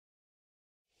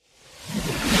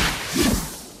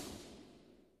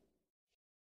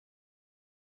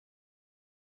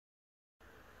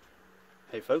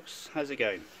Hey folks, how's it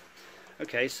going?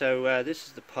 Okay, so this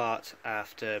is the part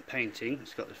after painting.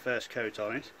 It's got the first coat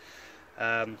on it.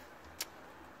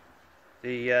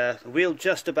 The wheel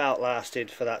just about lasted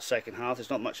for that second half. There's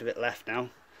not much of it left now.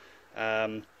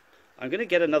 I'm going to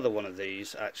get another one of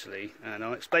these actually, and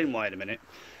I'll explain why in a minute.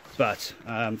 But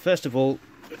first of all,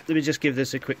 let me just give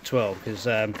this a quick twirl,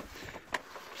 because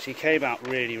she came out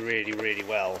really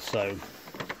well. So,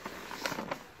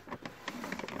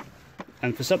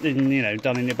 and for something, you know,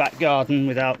 done in your back garden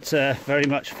without very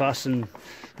much fuss and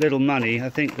little money, I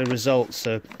think the results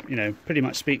are, you know, pretty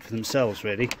much speak for themselves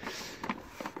really.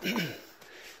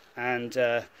 And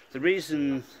the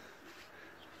reason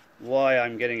why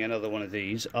I'm getting another one of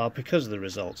these are because of the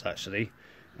results actually.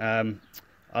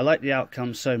 I like the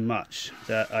outcome so much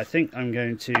that I think I'm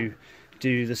going to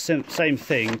do the same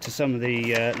thing to some of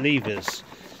the levers.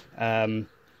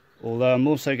 Although I'm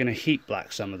also going to heat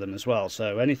black some of them as well.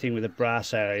 So anything with a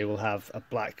brass area will have a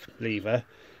black lever,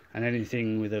 and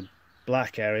anything with a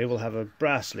black area will have a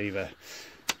brass lever.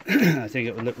 I think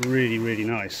it will look really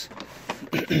nice.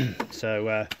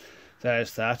 So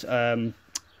there's that.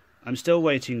 I'm still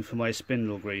waiting for my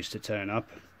spindle grease to turn up.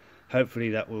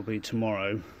 Hopefully that will be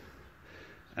tomorrow.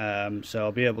 So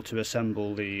I'll be able to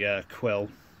assemble the quill.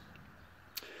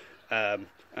 And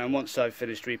once I've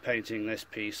finished repainting this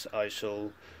piece, I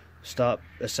shall start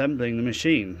assembling the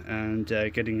machine and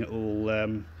getting it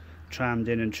all trammed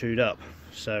in and trued up.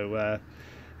 So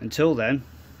until then,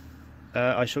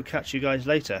 I shall catch you guys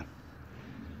later.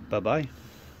 Bye bye.